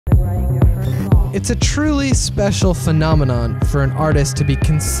It's a truly special phenomenon for an artist to be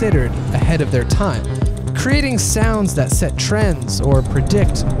considered ahead of their time, creating sounds that set trends or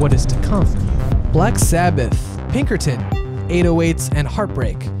predict what is to come. Black Sabbath, Pinkerton, 808s, and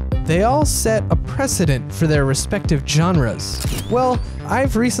Heartbreak, they all set a precedent for their respective genres. Well,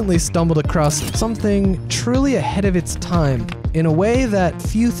 I've recently stumbled across something truly ahead of its time in a way that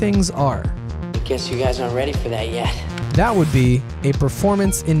few things are. Guess you guys aren't ready for that yet. That would be a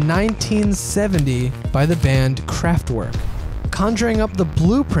performance in 1970 by the band Kraftwerk, conjuring up the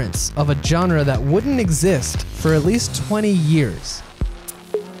blueprints of a genre that wouldn't exist for at least 20 years.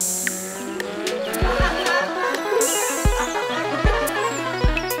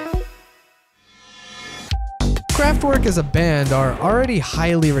 Kraftwerk as a band are already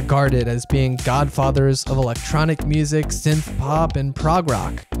highly regarded as being godfathers of electronic music, synth pop, and prog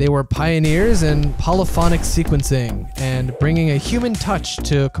rock. They were pioneers in polyphonic sequencing and bringing a human touch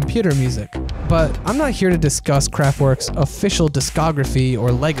to computer music. But I'm not here to discuss Kraftwerk's official discography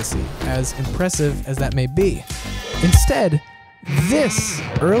or legacy, as impressive as that may be. Instead, this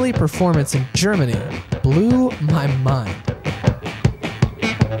early performance in Germany blew my mind.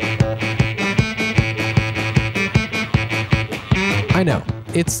 I know,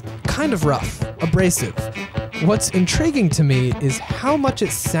 it's kind of rough, abrasive. What's intriguing to me is how much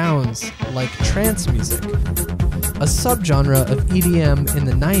it sounds like trance music, a subgenre of EDM in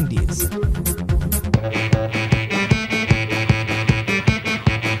the 90s.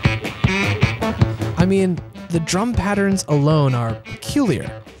 I mean, the drum patterns alone are peculiar.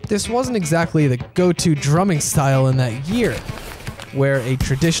 This wasn't exactly the go-to drumming style in that year, where a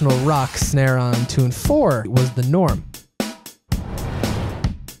traditional rock snare on tune 4 was the norm.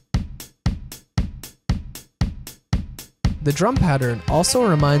 The drum pattern also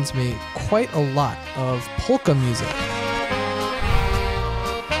reminds me quite a lot of polka music.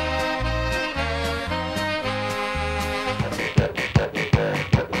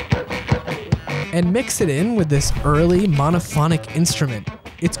 And mix it in with this early monophonic instrument.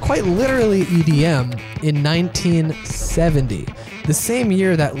 It's quite literally EDM in 1970, the same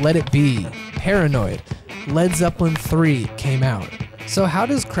year that Let It Be, Paranoid, Led Zeppelin III came out. So how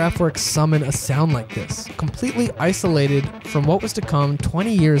does Kraftwerk summon a sound like this, completely isolated from what was to come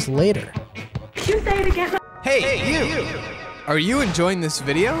 20 years later? You say it again. Hey, you! Are you enjoying this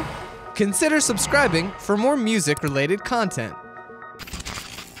video? Consider subscribing for more music-related content.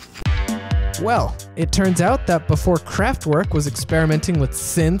 Well, it turns out that before Kraftwerk was experimenting with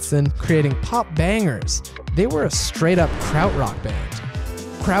synths and creating pop bangers, they were a straight-up krautrock band.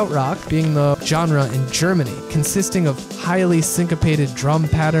 Krautrock being the genre in Germany, consisting of highly syncopated drum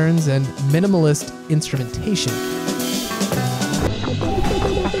patterns and minimalist instrumentation.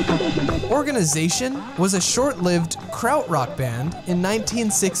 Organization was a short-lived krautrock band in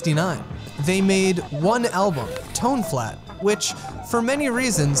 1969. They made one album, Tone Flat, which, for many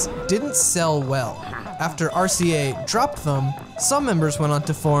reasons, didn't sell well. After RCA dropped them, some members went on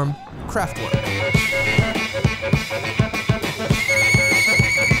to form Kraftwerk.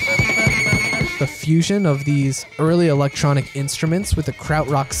 The fusion of these early electronic instruments with the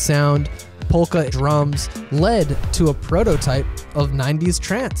krautrock sound, polka drums, led to a prototype of 90s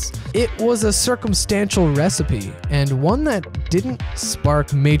trance. It was a circumstantial recipe, and one that didn't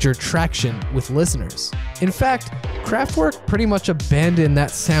spark major traction with listeners. In fact, Kraftwerk pretty much abandoned that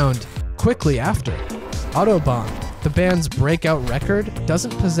sound quickly after. Autobahn, the band's breakout record,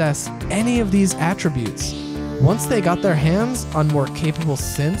 doesn't possess any of these attributes. Once they got their hands on more capable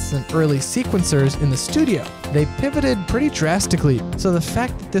synths and early sequencers in the studio, they pivoted pretty drastically, so the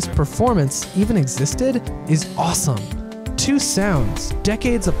fact that this performance even existed is awesome. Two sounds,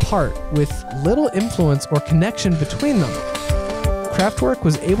 decades apart, with little influence or connection between them. Kraftwerk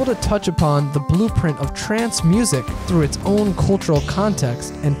was able to touch upon the blueprint of trance music through its own cultural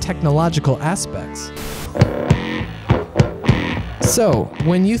context and technological aspects. So,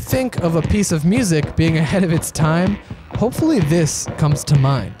 when you think of a piece of music being ahead of its time, hopefully this comes to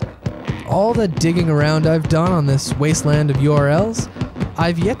mind. All the digging around I've done on this wasteland of URLs,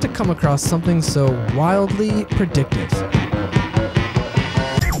 I've yet to come across something so wildly predictive.